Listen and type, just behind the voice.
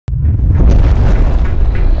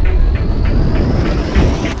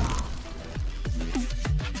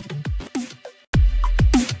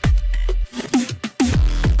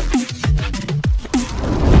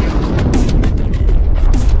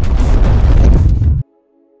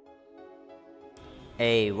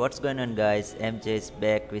Hey, what's going on guys? MJ is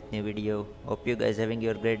back with new video. Hope you guys having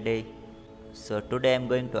your great day. So today I'm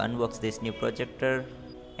going to unbox this new projector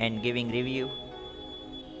and giving review.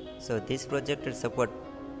 So this projector support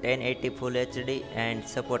 1080 Full HD and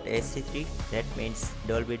support AC3, that means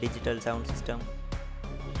Dolby Digital sound system,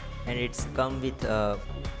 and it's come with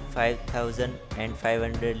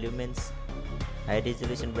 5500 lumens high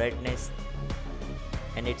resolution brightness,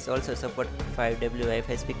 and it's also support 5W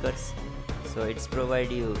Wi-Fi speakers. So it's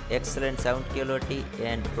provide you excellent sound quality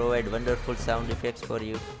and provide wonderful sound effects for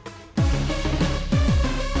you.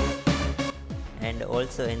 And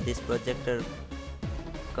also in this projector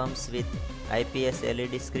comes with IPS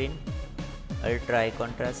LED screen, ultra high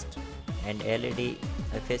contrast and LED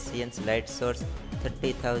efficient light source,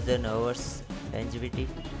 30,000 hours longevity.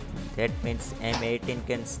 That means M18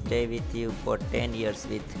 can stay with you for 10 years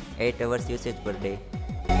with 8 hours usage per day.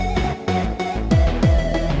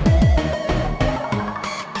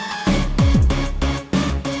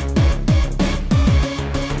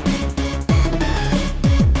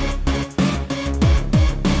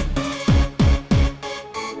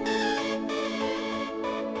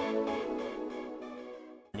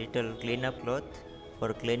 Little cleanup cloth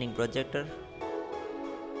for cleaning projector,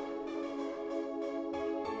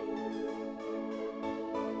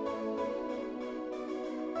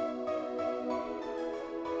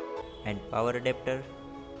 and power adapter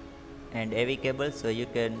and AV cable, so you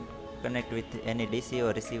can connect with any DC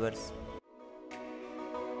or receivers.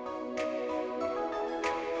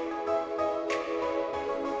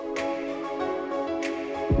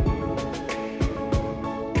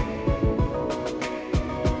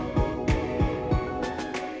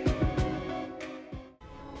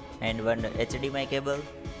 And one HDMI cable,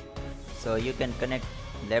 so you can connect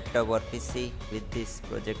laptop or PC with this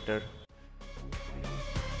projector.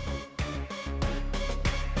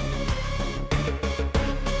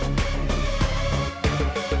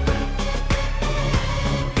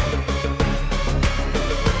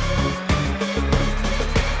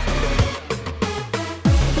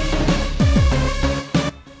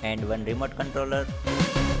 And one remote controller.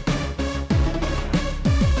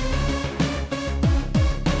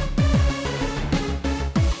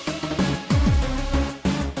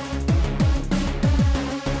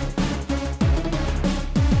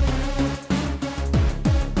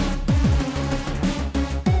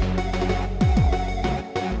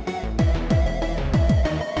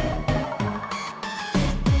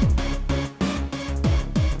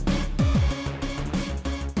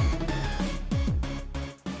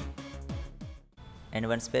 And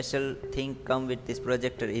one special thing come with this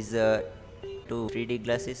projector is two 3D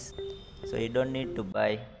glasses, so you don't need to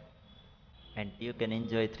buy, and you can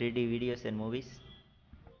enjoy 3D videos and movies.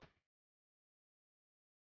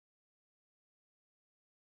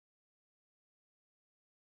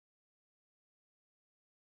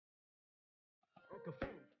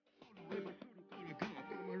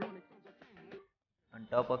 On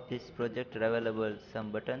top of this projector available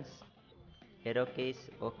some buttons, arrow keys,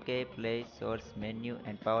 OK, play, source, menu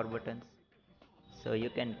and power buttons. So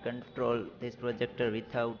you can control this projector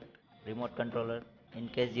without remote controller in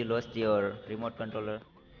case you lost your remote controller.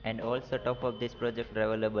 And also top of this projector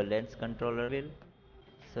available lens controller wheel,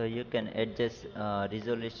 so you can adjust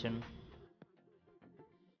resolution.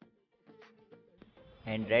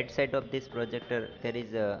 And right side of this projector there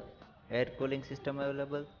is a air cooling system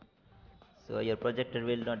available, so your projector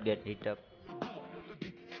will not get heat up.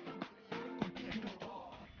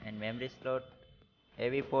 And memory slot,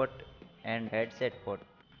 AV port and headset port,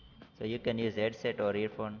 so you can use headset or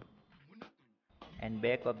earphone. And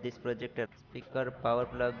back of this projector, speaker, power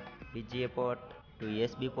plug, VGA port, 2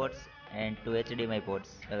 USB ports and 2 HDMI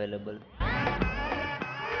ports available.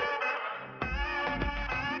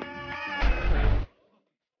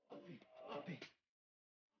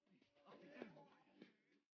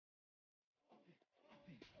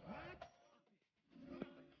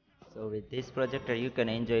 So with this projector you can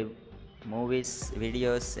enjoy movies,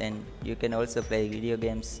 videos, and you can also play video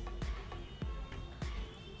games.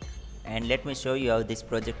 And let me show you how this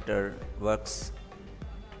projector works.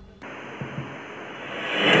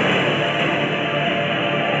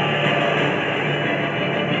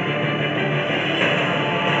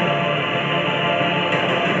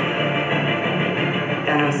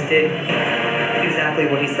 Thanos did exactly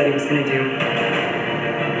what he said he was going to do.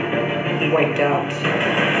 He wiped out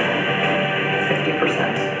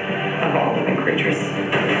 50% of all living creatures.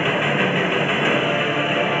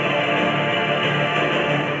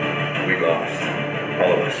 We lost,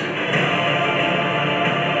 all of us.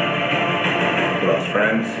 We lost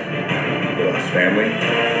friends, we lost family,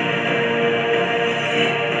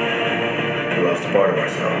 we lost part of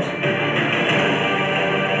ourselves.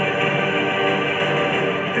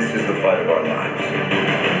 This is the fight of our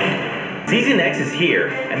lives. Season X is here,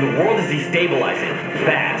 and the world is destabilizing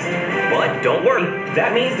fast. But don't worry,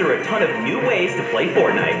 that means there are a ton of new ways to play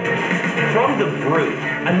Fortnite. From the Brute,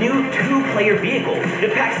 a new 2-player vehicle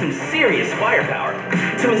that packs some serious firepower,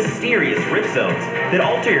 to mysterious rift zones that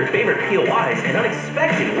alter your favorite POIs in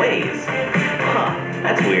unexpected ways. Huh,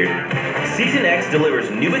 that's weird. Season X delivers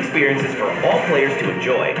new experiences for all players to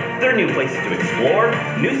enjoy. There are new places to explore,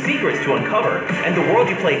 new secrets to uncover, and the world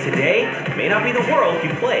you play today may not be the world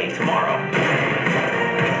you play tomorrow.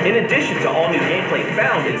 In addition to all new gameplay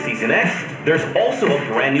found in Season X, there's also a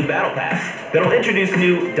brand new Battle Pass that'll introduce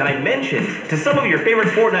new dimensions to some of your favorite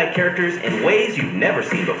Fortnite characters in ways you've never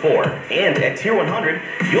seen before. And at Tier 100,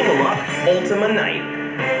 you'll unlock Ultima Night.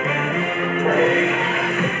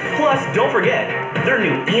 Plus, don't forget, there are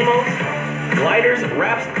new emotes, gliders,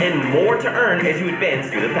 wraps, and more to earn as you advance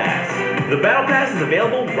through the pass. The Battle Pass is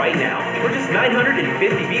available right now for just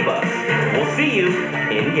 950 V-Bucks. We'll see you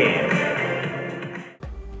in-game.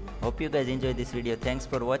 Hope you guys enjoyed this video. Thanks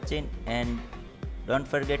for watching, and don't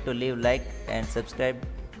forget to leave like and subscribe,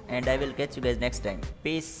 and I will catch you guys next time.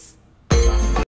 Peace.